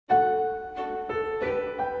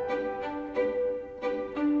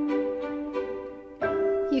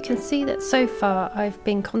you can see that so far I've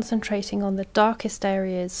been concentrating on the darkest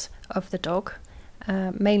areas of the dog,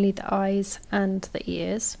 mainly the eyes and the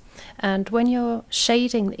ears. And when you're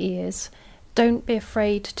shading the ears, don't be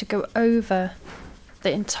afraid to go over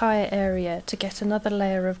the entire area to get another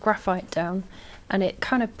layer of graphite down, and it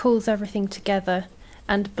kind of pulls everything together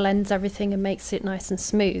and blends everything and makes it nice and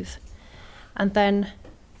smooth. And then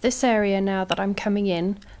this area now that I'm coming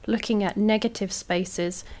in, looking at negative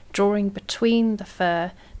spaces, drawing between the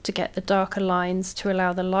fur to get the darker lines to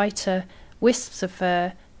allow the lighter wisps of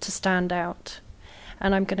fur to stand out.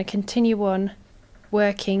 And I'm going to continue on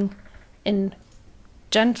working in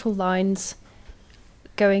gentle lines,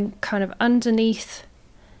 going kind of underneath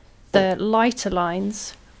the lighter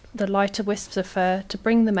lines, the lighter wisps of fur, to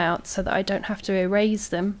bring them out so that I don't have to erase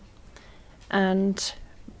them, and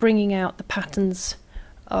bringing out the patterns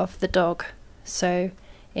of the dog. So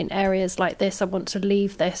in areas like this I want to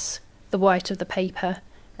leave this the white of the paper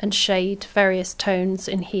and shade various tones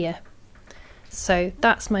in here. So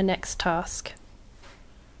that's my next task.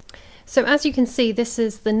 So as you can see, this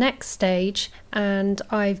is the next stage, and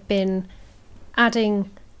I've been adding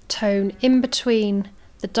tone in between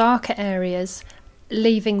the darker areas,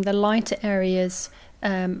 leaving the lighter areas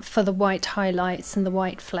for the white highlights and the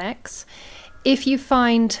white flecks. If you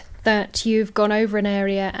find that you've gone over an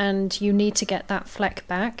area and you need to get that fleck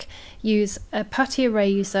back, use a putty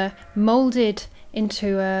eraser moulded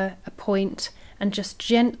into a point and just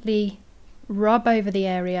gently rub over the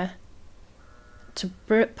area to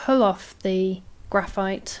pull off the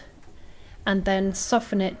graphite, and then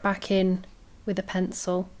soften it back in with a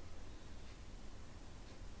pencil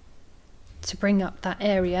to bring up that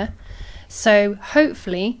area. So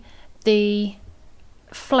hopefully the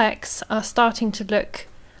flecks are starting to look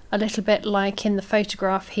a little bit like in the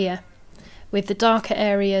photograph here, with the darker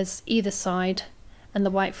areas either side and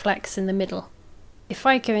the white flecks in the middle. If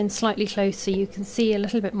I go in slightly closer, you can see a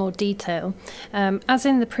little bit more detail. As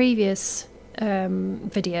in the previous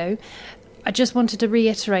video, I just wanted to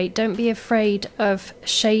reiterate, don't be afraid of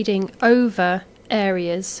shading over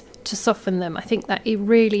areas to soften them. I think that it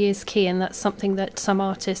really is key, and that's something that some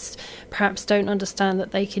artists perhaps don't understand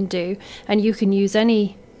that they can do. And you can use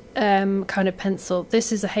any kind of pencil.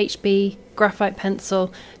 This is a HB graphite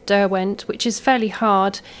pencil, Derwent, which is fairly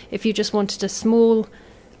hard if you just wanted a small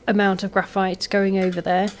amount of graphite going over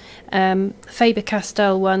there.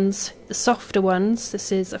 Faber-Castell ones, the softer ones,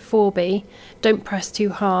 this is a 4B, don't press too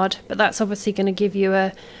hard, but that's obviously going to give you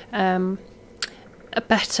a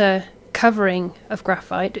better covering of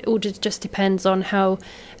graphite. It all just depends on how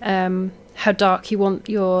dark you want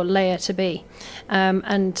your layer to be,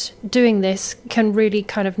 and doing this can really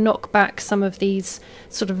kind of knock back some of these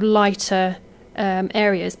sort of lighter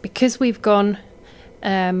areas, because we've gone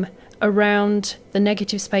around the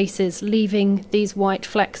negative spaces, leaving these white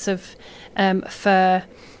flecks of fur,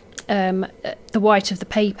 the white of the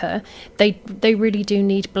paper. They really do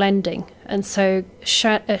need blending, and so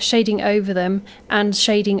shading over them and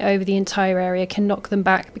shading over the entire area can knock them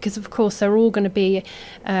back, because of course they're all going to be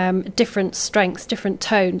different strengths, different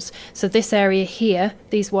tones. So this area here,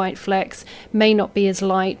 these white flecks, may not be as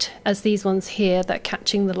light as these ones here that are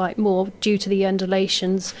catching the light more due to the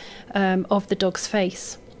undulations of the dog's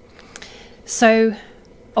face. So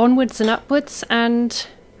onwards and upwards, and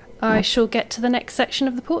I shall get to the next section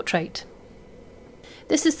of the portrait.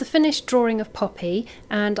 This is the finished drawing of Poppy,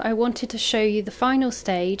 and I wanted to show you the final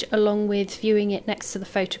stage along with viewing it next to the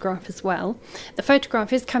photograph as well. The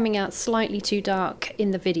photograph is coming out slightly too dark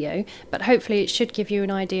in the video, but hopefully it should give you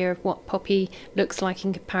an idea of what Poppy looks like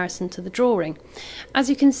in comparison to the drawing. As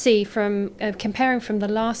you can see from comparing from the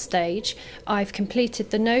last stage, I've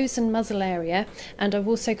completed the nose and muzzle area, and I've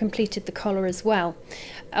also completed the collar as well.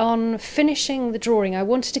 On finishing the drawing, I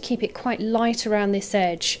wanted to keep it quite light around this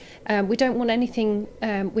edge. We don't want anything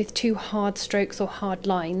with too hard strokes or hard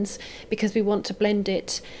lines, because we want to blend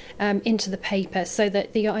it into the paper so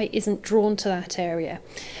that the eye isn't drawn to that area.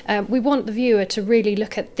 We want the viewer to really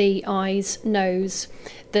look at the eyes, nose,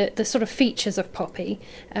 the sort of features of Poppy,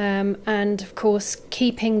 and of course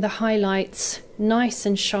keeping the highlights nice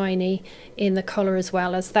and shiny in the collar as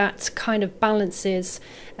well, as that kind of balances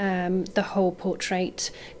the whole portrait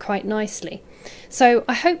quite nicely. So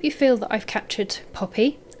I hope you feel that I've captured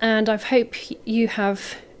Poppy, and I hope you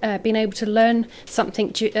have been able to learn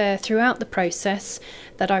something throughout the process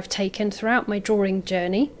that I've taken throughout my drawing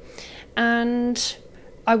journey, and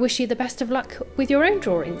I wish you the best of luck with your own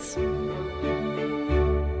drawings.